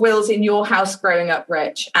battle of wills in your house growing up,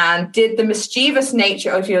 Rich? And did the mischievous nature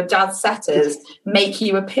of your dad's setters make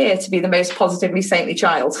you appear to be the most positively saintly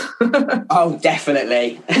child? Oh,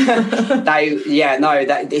 definitely. It's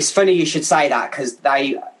funny you should say that, because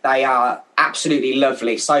they are absolutely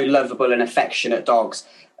lovely, so lovable and affectionate dogs.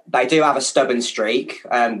 They do have a stubborn streak,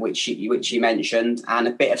 which you mentioned, and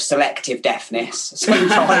a bit of selective deafness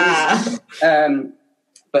sometimes.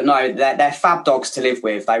 But no, they're fab dogs to live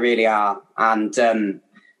with. They really are, and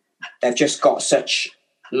they've just got such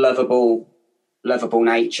lovable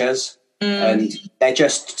natures, and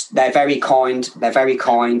they're very kind. They're very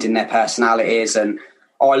kind in their personalities, and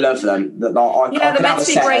I love them. They're meant to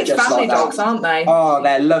be great family dogs, aren't they? Oh,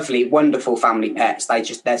 they're lovely, wonderful family pets.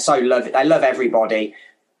 They're so lovely. They love everybody,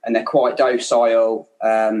 and they're quite docile.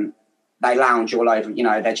 They lounge all over.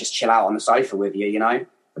 They just chill out on the sofa with you.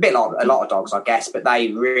 A bit like a lot of dogs, I guess, but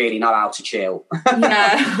they really know how to chill.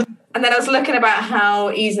 Yeah. And then I was looking about how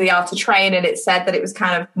easy they are to train, and it said that it was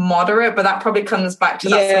kind of moderate, but that probably comes back to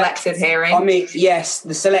that selective hearing. I mean, yes,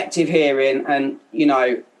 the selective hearing, and,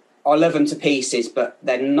 I love them to pieces, but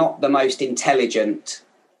they're not the most intelligent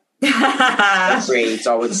breeds,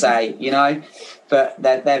 I would say, but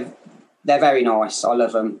they're very nice. I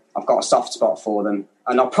love them. I've got a soft spot for them.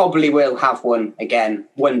 And I probably will have one again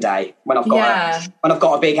one day when I've got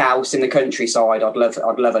a big house in the countryside. I'd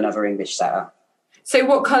love another English setter. So,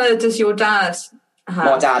 what colour does your dad have?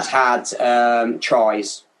 My dad had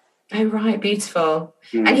tries. Oh right, beautiful.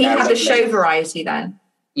 And he had the show variety then.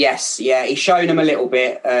 Yes, yeah. He's shown them a little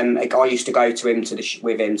bit. I used to go to him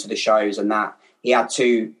with him to the shows, and that he had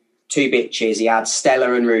two bitches. He had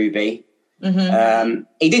Stella and Ruby. Mm-hmm.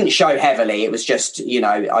 He didn't show heavily. It was just,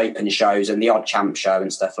 open shows and the odd champ show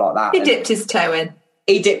and stuff like that. He dipped his toe in.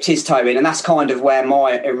 And that's kind of where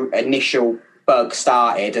my initial bug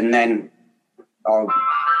started. And then I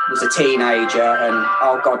was a teenager, and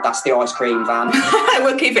oh God, that's the ice cream van.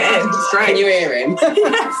 We'll keep it in. It's great. Can you hear him?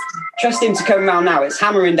 Yes. Trust him to come round now. It's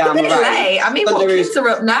hammering down the road. Late. I mean, what kids are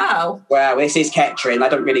up now? Well, this is Kettering. They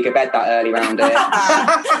don't really go to bed that early round here.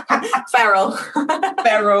 Feral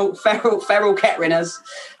Ketteringers.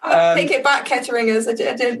 Take it back, Ketteringers. I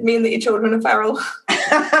didn't mean that your children are feral.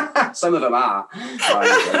 Some of them are.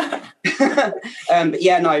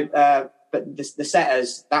 But the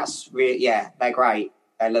setters, that's really, they're great.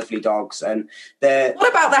 They're lovely dogs. And what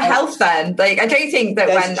about the health then? Like, I don't think that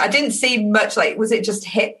when I didn't see much, like, was it just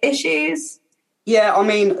hip issues? Yeah, I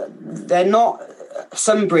mean, they're not.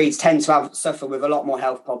 Some breeds tend to suffer with a lot more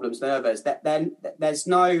health problems than others. They're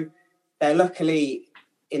luckily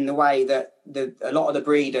in the way that a lot of the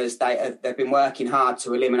breeders, they've been working hard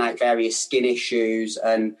to eliminate various skin issues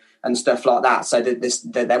and stuff like that. So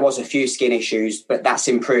there was a few skin issues, but that's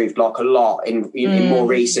improved like a lot in more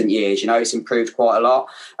recent years. It's improved quite a lot.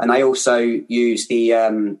 And they also use the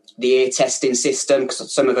ear testing system,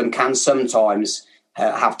 because some of them can sometimes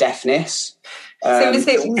have deafness. So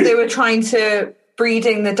they were trying to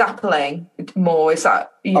breeding the dappling more? Is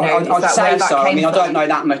that I'd say so. I mean, I don't know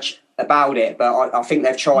that much about it, but I think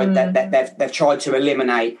they've tried they've tried to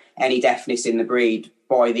eliminate any deafness in the breed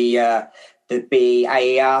by the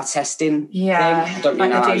BAER testing thing. I don't really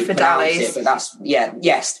know how you pronounce it, but that's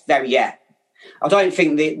I don't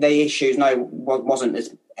think the issues wasn't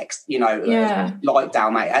as like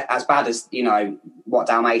Dalmatian, as bad as what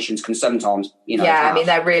Dalmatians can sometimes have. I mean,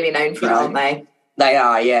 they're really known for it, aren't they? They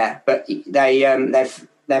are, but they're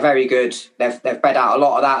very good. They've bred out a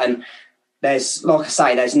lot of that, and there's, like I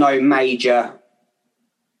say, there's no major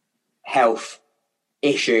health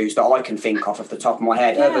issues that I can think of off the top of my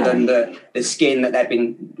head, other than the skin that they've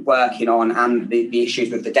been working on, and the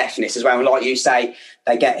issues with the deafness as well. And like you say,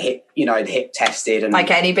 they get hip tested, and like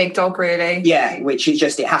any big dog, really. Yeah, which is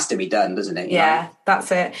just, it has to be done, doesn't it? Yeah,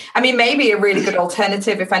 that's it. I mean, maybe a really good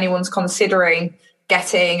alternative if anyone's considering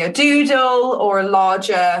getting a doodle or a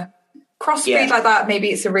larger crossbreed like that.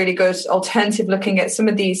 Maybe it's a really good alternative looking at some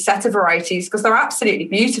of these setter varieties, because they're absolutely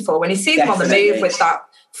beautiful. When you see them on the move with that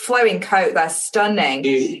flowing coat, they're stunning.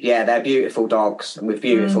 Yeah, they're beautiful dogs and with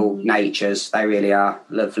beautiful natures. They really are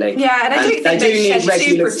lovely. Yeah, and I don't think they shed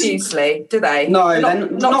too profusely, do they? No, they're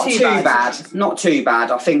not too bad. Not too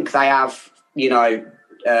bad. I think they have,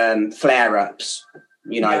 flare-ups,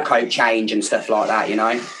 coat change and stuff like that,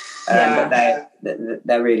 But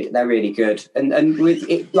they're really good. And with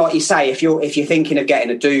it, like you say, if you're thinking of getting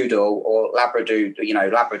a doodle or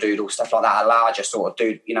labradoodle, stuff like that, a larger sort of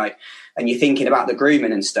doodle, and you're thinking about the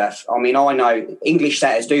grooming and stuff. I mean, I know English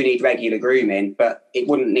setters do need regular grooming, but it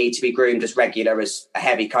wouldn't need to be groomed as regular as a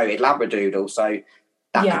heavy coated labradoodle. So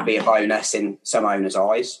that could be a bonus in some owners'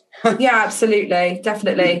 eyes. Yeah, absolutely,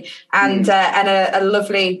 definitely, and a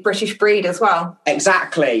lovely British breed as well.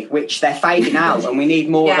 Exactly, which they're fading out, and we need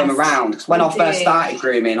more of them around. Because when I first started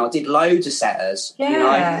grooming, I did loads of setters.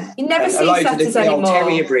 Yeah, you never see loads setters of the anymore. old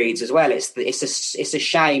terrier breeds as well. It's a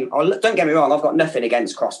shame. Don't get me wrong, I've got nothing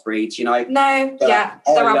against crossbreeds. No,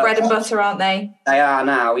 they're our bread and butter, aren't they? They are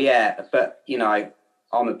now, yeah. But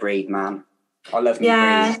I'm a breed man. I love me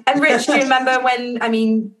breed. And Rich, do you remember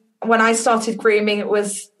when I started grooming, it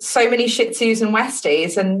was so many Shih Tzus and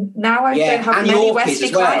Westies, and now I don't have many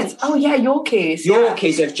Westie clients. Oh yeah, Yorkies.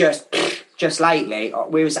 Yorkies have just lately.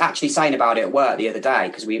 We was actually saying about it at work the other day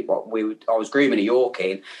because I was grooming a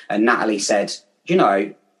Yorkie, and Natalie said,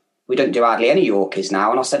 we don't do hardly any Yorkies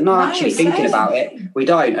now, and I said, no, actually thinking about it, we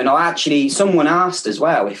don't. And someone asked as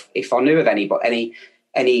well if I knew of any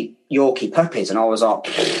Yorkie puppies, and I was like,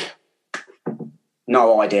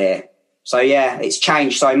 no idea. So yeah, it's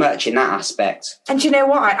changed so much in that aspect. And do you know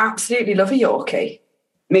what? I absolutely love a Yorkie.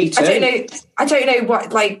 Me too. I don't know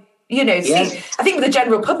what, I think with the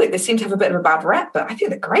general public, they seem to have a bit of a bad rep, but I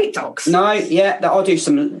think they're great dogs. No, yeah, I'll do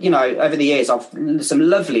some, over the years, I've some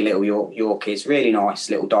lovely little Yorkies, really nice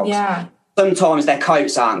little dogs. Yeah. Sometimes their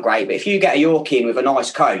coats aren't great, but if you get a Yorkie in with a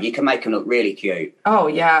nice coat, you can make them look really cute. Oh,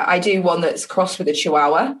 yeah. I do one that's crossed with a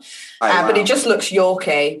Chihuahua, but it just looks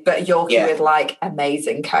Yorkie, but Yorkie with,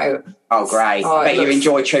 amazing coat. Oh, great. I bet you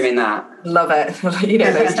enjoy trimming that. Love it.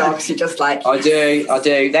 Those dogs, you just like... I do.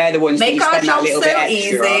 They're the ones that you spend that little bit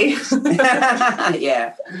extra on.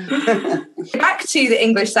 Yeah. Back to the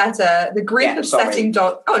English setter, the group of setting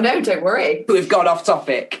dogs... Oh, no, don't worry. We've gone off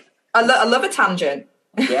topic. I love a tangent.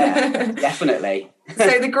 Yeah, definitely.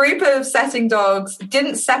 So the group of setting dogs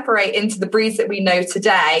didn't separate into the breeds that we know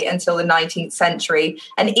today until the 19th century.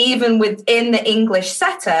 And even within the English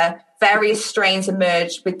setter, various strains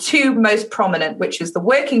emerged with two most prominent, which is the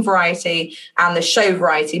working variety and the show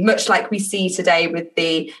variety, much like we see today with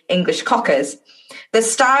the English cockers. The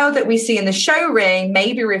style that we see in the show ring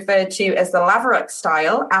may be referred to as the Laverack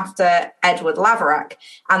style after Edward Laverack,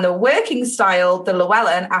 and the working style, the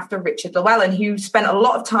Llewellyn, after Richard Llewellyn, who spent a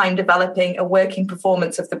lot of time developing a working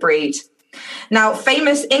performance of the breed. Now,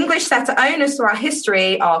 famous English setter owners throughout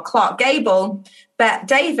history are Clark Gable, Bette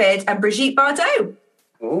David, and Brigitte Bardot.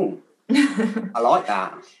 Oh, I like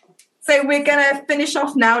that. So we're going to finish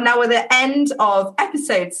off now. Now we're at the end of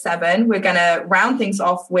episode 7. We're going to round things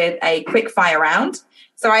off with a quick fire round.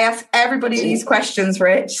 So I ask everybody these questions,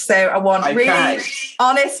 Rich. So I want really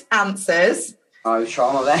honest answers. I'll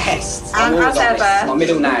try my best. And as ever, my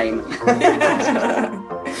middle name.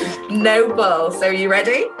 No bull. So are you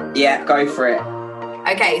ready? Yeah, go for it.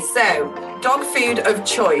 Okay, so dog food of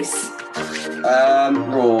choice.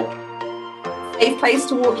 Raw. Safe place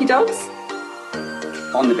to walk your dogs?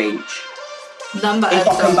 On the beach. If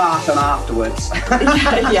I can bath them afterwards.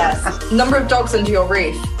 Yes. Number of dogs under your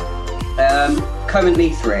roof? Currently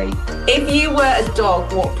 3. If you were a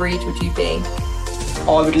dog, what breed would you be?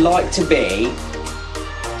 I would like to be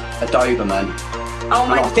a Doberman. Oh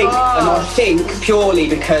my God. And I think purely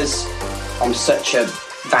because I'm such a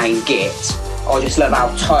vain git, I just love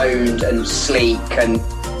how toned and sleek and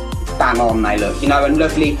bang on they look, and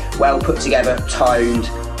lovely, well put together, toned.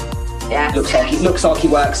 Yeah. Looks like he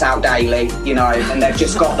works out daily, and they've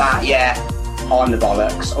just got that, I'm the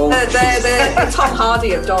bollocks. Oh, they're the Tom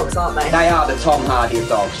Hardy of dogs, aren't they? They are the Tom Hardy of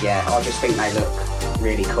dogs, yeah. I just think they look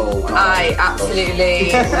really cool. I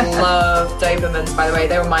absolutely love Dobermans, by the way.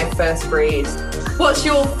 They were my first breed. What's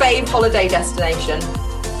your fave holiday destination?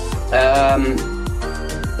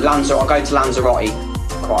 Lanzarote. I go to Lanzarote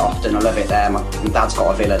quite often. I love it there. My dad's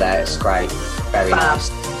got a villa there. It's great. Very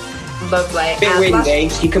nice. Lovely. Bit windy.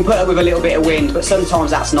 You can put up with a little bit of wind, but sometimes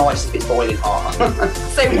that's nice if it's boiling hot.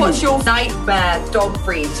 So what's your nightmare dog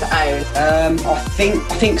breed to own? I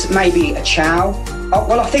think maybe a Chow.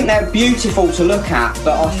 I think they're beautiful to look at,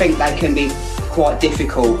 but I think they can be quite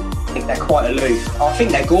difficult. I think they're quite aloof. I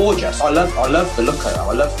think they're gorgeous. I love the look of them.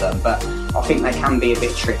 I love them, but I think they can be a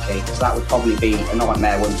bit tricky. So that would probably be a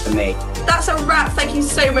nightmare one for me. That's a wrap. Thank you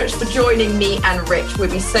so much for joining me and Rich.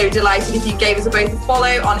 We'd be so delighted if you gave us both a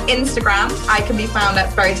follow on Instagram. I can be found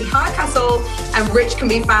at Verity Hardcastle, and Rich can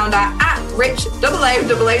be found at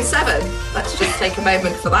Rich00007. Let's just take a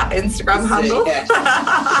moment for that Instagram handle.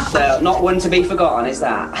 So not one to be forgotten, is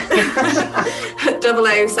that?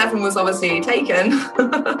 007 was obviously taken.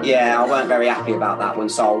 Yeah, I weren't very happy about that one,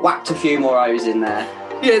 so I whacked a few more O's in there.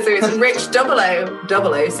 Yeah, so it's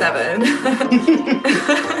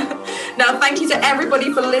Rich00007. Now, thank you to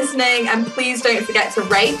everybody for listening, and please don't forget to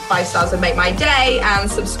rate 5 stars would make my day,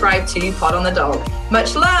 and subscribe to Pod on the Dog.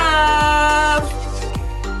 Much love!